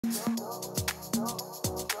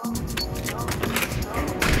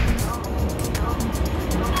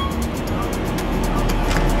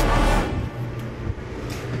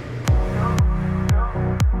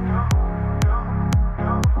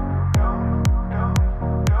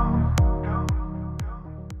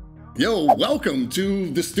Yo, welcome to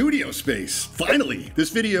the studio space. Finally, this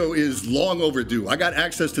video is long overdue. I got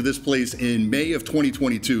access to this place in May of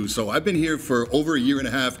 2022, so I've been here for over a year and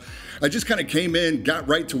a half. I just kind of came in, got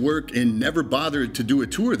right to work, and never bothered to do a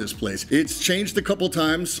tour of this place. It's changed a couple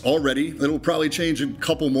times already. It'll probably change a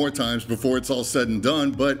couple more times before it's all said and done,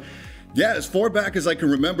 but yeah, as far back as I can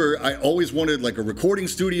remember, I always wanted like a recording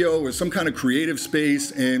studio or some kind of creative space,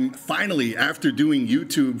 and finally, after doing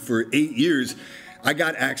YouTube for 8 years, I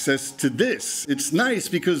got access to this. It's nice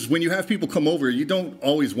because when you have people come over, you don't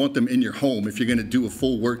always want them in your home if you're gonna do a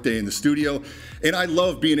full workday in the studio. And I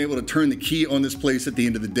love being able to turn the key on this place at the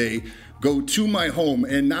end of the day, go to my home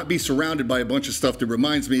and not be surrounded by a bunch of stuff that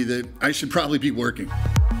reminds me that I should probably be working.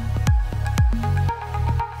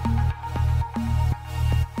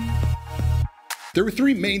 There were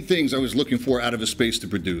three main things I was looking for out of a space to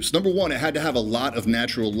produce. Number one, it had to have a lot of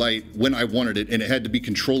natural light when I wanted it, and it had to be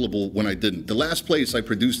controllable when I didn't. The last place I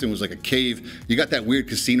produced in was like a cave. You got that weird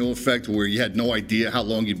casino effect where you had no idea how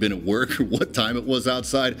long you'd been at work or what time it was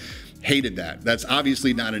outside. Hated that. That's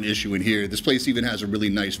obviously not an issue in here. This place even has a really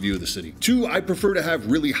nice view of the city. Two, I prefer to have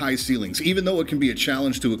really high ceilings. Even though it can be a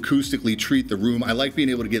challenge to acoustically treat the room, I like being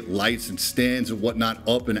able to get lights and stands and whatnot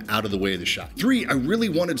up and out of the way of the shot. Three, I really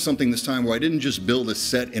wanted something this time where I didn't just build a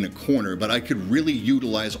set in a corner, but I could really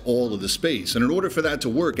utilize all of the space. And in order for that to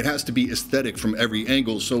work, it has to be aesthetic from every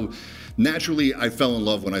angle. So naturally, I fell in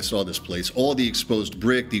love when I saw this place. All the exposed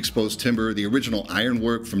brick, the exposed timber, the original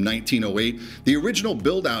ironwork from 1908. The original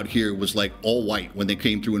build out here was like all white when they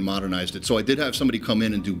came through and modernized it. So I did have somebody come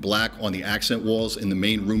in and do black on the accent walls in the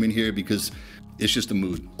main room in here because it's just a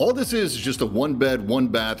mood. All this is just a one bed, one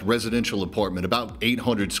bath residential apartment, about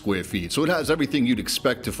 800 square feet. So it has everything you'd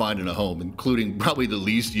expect to find in a home, including probably the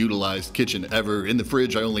least utilized kitchen ever. In the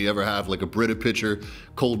fridge, I only ever have like a Brita pitcher,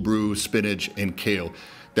 cold brew, spinach, and kale.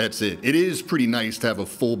 That's it. It is pretty nice to have a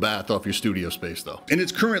full bath off your studio space though. In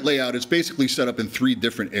its current layout, it's basically set up in three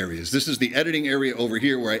different areas. This is the editing area over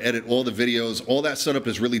here where I edit all the videos. All that setup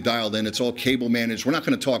is really dialed in. It's all cable managed. We're not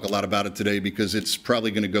going to talk a lot about it today because it's probably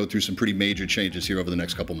going to go through some pretty major changes here over the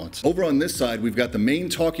next couple months. Over on this side, we've got the main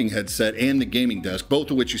talking headset and the gaming desk,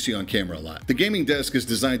 both of which you see on camera a lot. The gaming desk is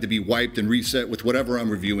designed to be wiped and reset with whatever I'm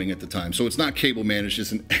reviewing at the time. So it's not cable managed.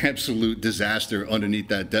 It's an absolute disaster underneath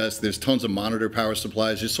that desk. There's tons of monitor power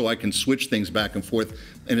supplies just so I can switch things back and forth,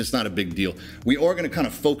 and it's not a big deal. We are going to kind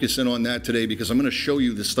of focus in on that today because I'm going to show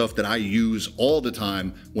you the stuff that I use all the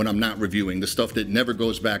time when I'm not reviewing, the stuff that never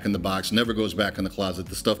goes back in the box, never goes back in the closet,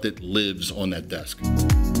 the stuff that lives on that desk.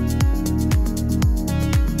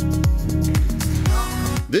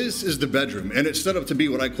 This is the bedroom, and it's set up to be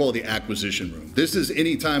what I call the acquisition room. This is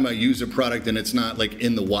anytime I use a product and it's not like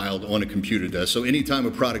in the wild on a computer desk. So anytime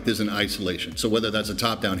a product is in isolation. So whether that's a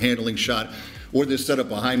top-down handling shot or this setup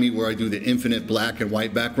behind me where I do the infinite black and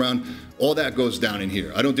white background, all that goes down in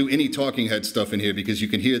here. I don't do any talking head stuff in here because you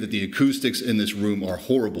can hear that the acoustics in this room are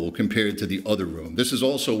horrible compared to the other room. This is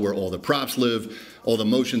also where all the props live, all the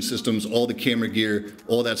motion systems, all the camera gear,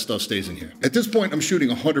 all that stuff stays in here. At this point, I'm shooting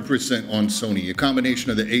 100% on Sony, a combination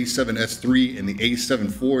of the A7S III and the A7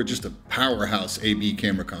 IV, just a powerhouse AB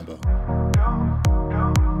camera combo.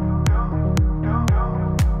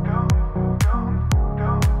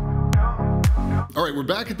 All right, we're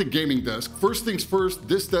back at the gaming desk. First things first,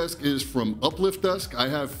 this desk is from Uplift Desk. I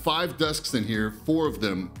have 5 desks in here, 4 of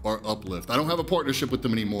them are Uplift. I don't have a partnership with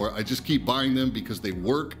them anymore. I just keep buying them because they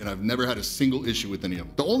work and I've never had a single issue with any of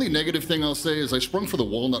them. The only negative thing I'll say is I sprung for the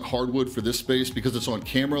walnut hardwood for this space because it's on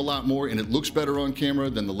camera a lot more and it looks better on camera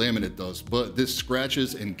than the laminate does, but this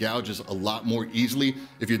scratches and gouges a lot more easily.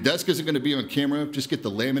 If your desk isn't gonna be on camera, just get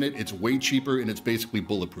the laminate. It's way cheaper and it's basically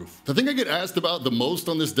bulletproof. The thing I get asked about the most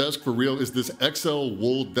on this desk for real is this XL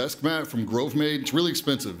wool desk mat from GroveMade. It's really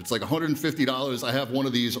expensive. It's like $150. I have one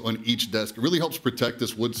of these on each desk. It really helps protect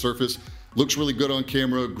this wood surface. Looks really good on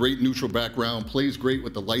camera, great neutral background, plays great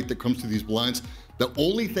with the light that comes through these blinds. The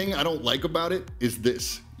only thing I don't like about it is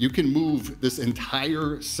this. You can move this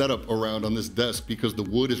entire setup around on this desk because the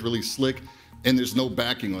wood is really slick and there's no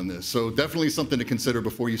backing on this. So definitely something to consider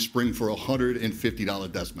before you spring for a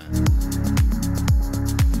 $150 desk mat.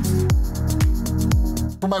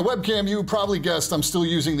 my webcam, you probably guessed I'm still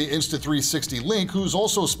using the Insta360 Link, who's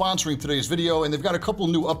also sponsoring today's video, and they've got a couple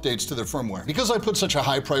new updates to their firmware. Because I put such a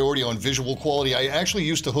high priority on visual quality, I actually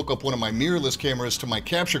used to hook up one of my mirrorless cameras to my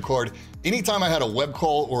capture card anytime I had a web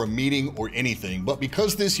call or a meeting or anything. But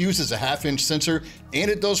because this uses a 1/2-inch sensor and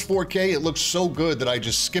it does 4K, it looks so good that I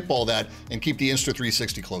just skip all that and keep the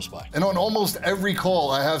Insta360 close by. And on almost every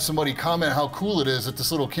call, I have somebody comment how cool it is that this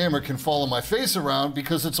little camera can follow my face around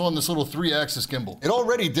because it's on this little 3-axis gimbal. It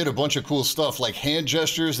already did a bunch of cool stuff like hand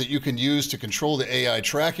gestures that you can use to control the AI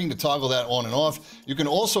tracking to toggle that on and off. You can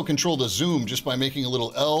also control the zoom just by making a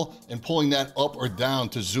little L and pulling that up or down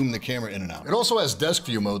to zoom the camera in and out. It also has desk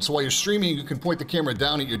view mode, so while you're streaming, you can point the camera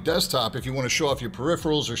down at your desktop if you want to show off your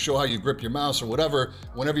peripherals or show how you grip your mouse or whatever.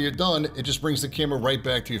 Whenever you're done, it just brings the camera right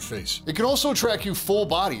back to your face. It can also track you full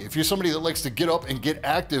body if you're somebody that likes to get up and get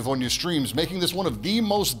active on your streams, making this one of the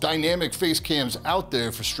most dynamic face cams out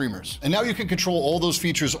there for streamers. And now you can control all those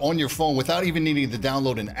features on your phone without even needing to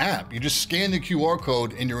download an app. You just scan the QR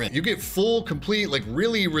code and you're in. You get full, complete, like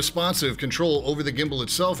really responsive control over the gimbal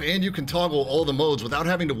itself, and you can toggle all the modes without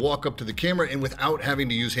having to walk up to the camera and without having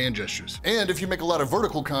to use hand gestures. And if you make a lot of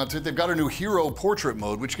vertical content, they've got a new hero portrait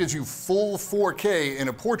mode, which gives you full 4K in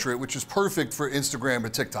a portrait, which is perfect for Instagram or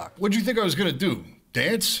TikTok. What'd you think I was gonna do?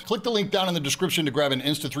 Dance? Click the link down in the description to grab an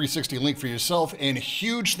Insta360 link for yourself, and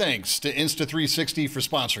huge thanks to Insta360 for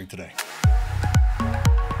sponsoring today.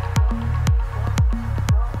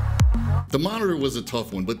 The monitor was a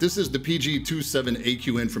tough one, but this is the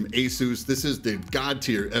PG27AQN from Asus. This is the god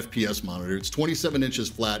tier FPS monitor. It's 27 inches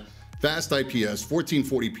flat, fast IPS,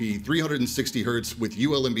 1440p, 360 hertz with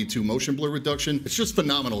ULMB2 motion blur reduction. It's just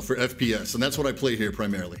phenomenal for FPS, and that's what I play here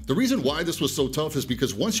primarily. The reason why this was so tough is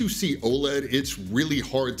because once you see OLED, it's really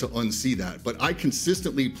hard to unsee that. But I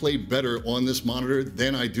consistently play better on this monitor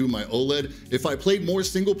than I do my OLED. If I played more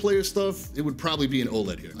single player stuff, it would probably be an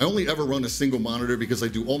OLED here. I only ever run a single monitor because I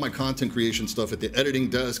do all my content creation stuff at the editing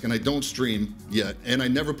desk, and I don't stream yet. And I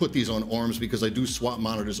never put these on ARMs because I do swap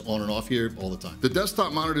monitors on and off here all the time. The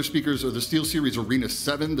desktop monitor speakers are the SteelSeries Arena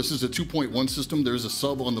 7. This is a 2.1 system. There's a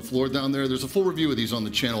sub on the floor down there. There's a full review of these on the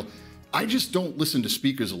channel. I just don't listen to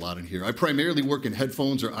speakers a lot in here. I primarily work in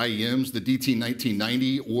headphones or IEMs, the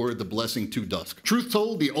DT1990 or the Blessing 2 Dusk. Truth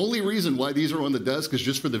told, the only reason why these are on the desk is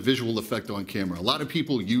just for the visual effect on camera. A lot of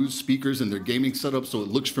people use speakers in their gaming setup so it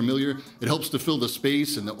looks familiar. It helps to fill the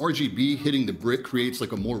space, and the RGB hitting the brick creates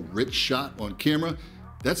like a more rich shot on camera.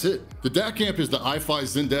 That's it. The DAC amp is the iFi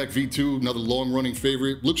Zendac V2, another long-running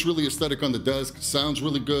favorite. Looks really aesthetic on the desk, sounds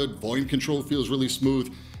really good, volume control feels really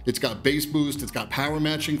smooth. It's got bass boost, it's got power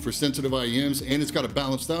matching for sensitive IEMs, and it's got it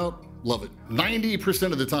balanced out. Love it.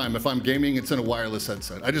 90% of the time, if I'm gaming, it's in a wireless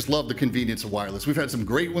headset. I just love the convenience of wireless. We've had some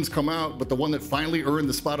great ones come out, but the one that finally earned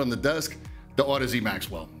the spot on the desk, the Audeze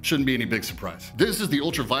Maxwell. Shouldn't be any big surprise. This is the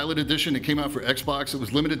Ultraviolet edition. It came out for Xbox. It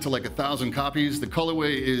was limited to like 1,000 copies. The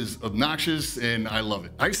colorway is obnoxious and I love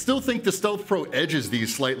it. I still think the Stealth Pro edges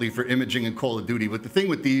these slightly for imaging and Call of Duty, but the thing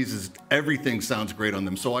with these is everything sounds great on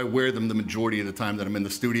them, so I wear them the majority of the time that I'm in the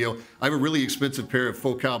studio. I have a really expensive pair of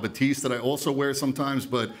Focal Batiste that I also wear sometimes,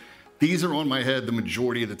 but these are on my head the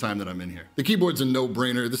majority of the time that I'm in here. The keyboard's a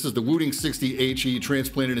no-brainer. This is the Wooting 60 HE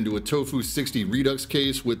transplanted into a Tofu 60 Redux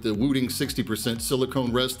case with the Wooting 60%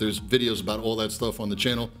 silicone rest. There's videos about all that stuff on the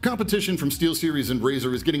channel. Competition from SteelSeries and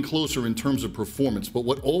Razer is getting closer in terms of performance, but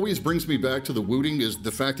what always brings me back to the Wooting is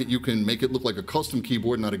the fact that you can make it look like a custom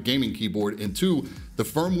keyboard, not a gaming keyboard, and two, the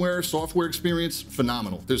firmware, software experience,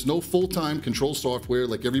 phenomenal. There's no full-time control software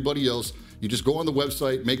like everybody else. You just go on the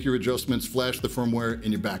website, make your adjustments, flash the firmware,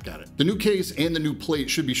 and you're back at it. The new case and the new plate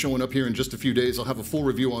should be showing up here in just a few days. I'll have a full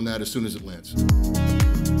review on that as soon as it lands.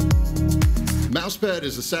 Mousepad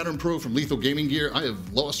is a Saturn Pro from Lethal Gaming Gear. I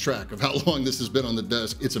have lost track of how long this has been on the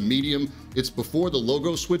desk. It's a medium. It's before the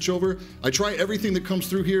logo switchover. I try everything that comes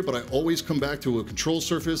through here, but I always come back to a control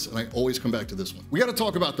surface, and I always come back to this one. We got to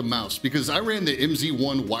talk about the mouse, because I ran the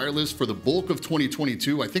MZ1 wireless for the bulk of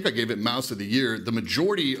 2022. I think I gave it Mouse of the Year. The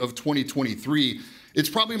majority of 2023, it's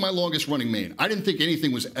probably my longest running main. I didn't think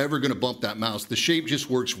anything was ever gonna bump that mouse. The shape just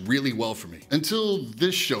works really well for me. Until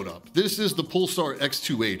this showed up. This is the Pulsar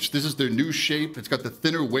X2H. This is their new shape. It's got the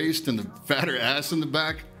thinner waist and the fatter ass in the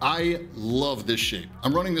back. I love this shape.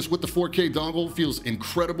 I'm running this with the 4K dongle. Feels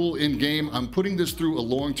incredible in game. I'm putting this through a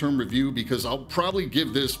long-term review because I'll probably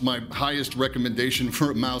give this my highest recommendation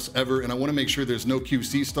for a mouse ever, and I wanna make sure there's no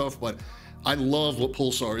QC stuff, but I love what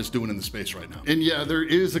Pulsar is doing in the space right now. And yeah, there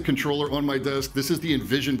is a controller on my desk. This is the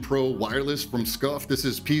Envision Pro wireless from Scuf. This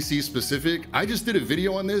is PC specific. I just did a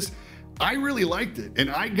video on this. I really liked it,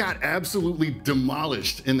 and I got absolutely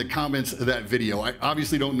demolished in the comments of that video. I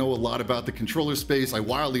obviously don't know a lot about the controller space. I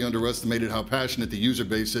wildly underestimated how passionate the user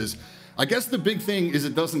base is. I guess the big thing is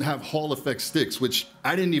it doesn't have Hall effect sticks, which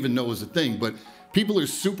I didn't even know was a thing, but people are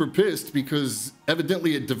super pissed because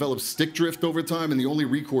evidently it develops stick drift over time and the only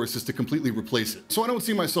recourse is to completely replace it. So I don't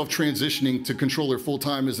see myself transitioning to controller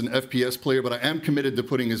full-time as an FPS player, but I am committed to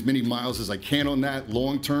putting as many miles as I can on that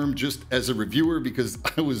long-term just as a reviewer because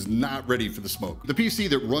I was not ready for the smoke. The PC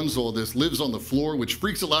that runs all this lives on the floor, which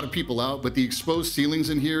freaks a lot of people out, but the exposed ceilings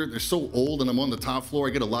in here, they're so old and I'm on the top floor, I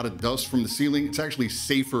get a lot of dust from the ceiling. It's actually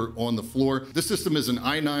safer on the floor. This system is an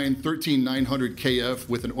i9-13900KF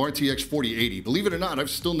with an RTX 4080. Believe it or not, I've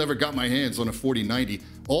still never got my hands on a 4090.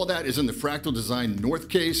 All that is in the Fractal Design North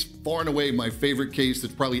case, far and away my favorite case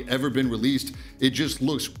that's probably ever been released. It just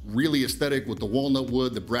looks really aesthetic with the walnut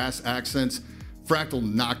wood, the brass accents. Fractal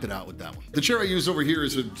knocked it out with that one. The chair I use over here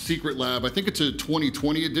is a Secret Lab. I think it's a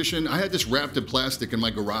 2020 edition. I had this wrapped in plastic in my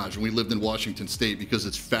garage when we lived in Washington State because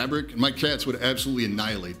it's fabric, and my cats would absolutely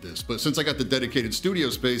annihilate this. But since I got the dedicated studio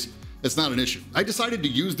space, it's not an issue. I decided to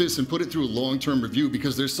use this and put it through a long-term review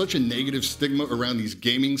because there's such a negative stigma around these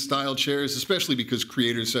gaming style chairs, especially because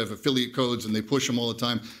creators have affiliate codes and they push them all the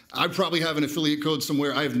time. I probably have an affiliate code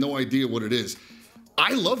somewhere. I have no idea what it is.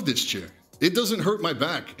 I love this chair. It doesn't hurt my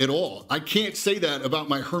back at all. I can't say that about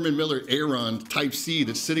my Herman Miller Aeron Type C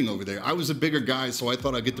that's sitting over there. I was a bigger guy, so I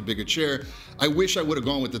thought I'd get the bigger chair. I wish I would have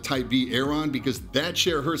gone with the Type B Aeron because that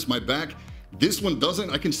chair hurts my back. This one doesn't.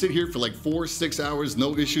 I can sit here for like 4-6 hours,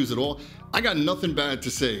 no issues at all. I got nothing bad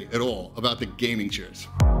to say at all about the gaming chairs.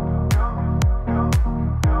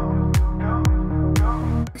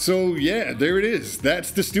 So yeah, there it is. That's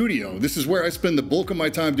the studio. This is where I spend the bulk of my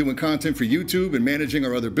time doing content for YouTube and managing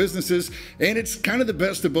our other businesses. And it's kind of the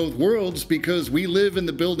best of both worlds because we live in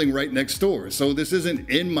the building right next door. So this isn't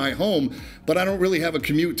in my home, but I don't really have a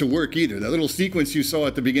commute to work either. That little sequence you saw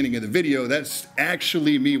at the beginning of the video, that's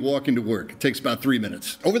actually me walking to work. It takes about 3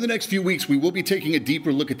 minutes. Over the next few weeks, we will be taking a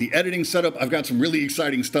deeper look at the editing setup. I've got some really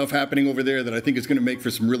exciting stuff happening over there that I think is going to make for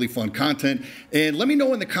some really fun content. And let me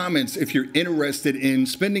know in the comments if you're interested in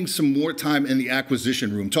spending some more time in the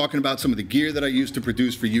acquisition room, talking about some of the gear that I use to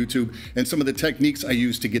produce for YouTube and some of the techniques I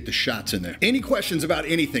use to get the shots in there. Any questions about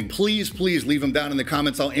anything, please leave them down in the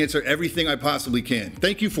comments. I'll answer everything I possibly can.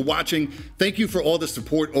 Thank you for watching. Thank you for all the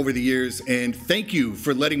support over the years. And thank you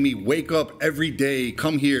for letting me wake up every day,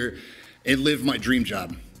 come here and live my dream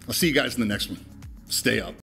job. I'll see you guys in the next one. Stay up.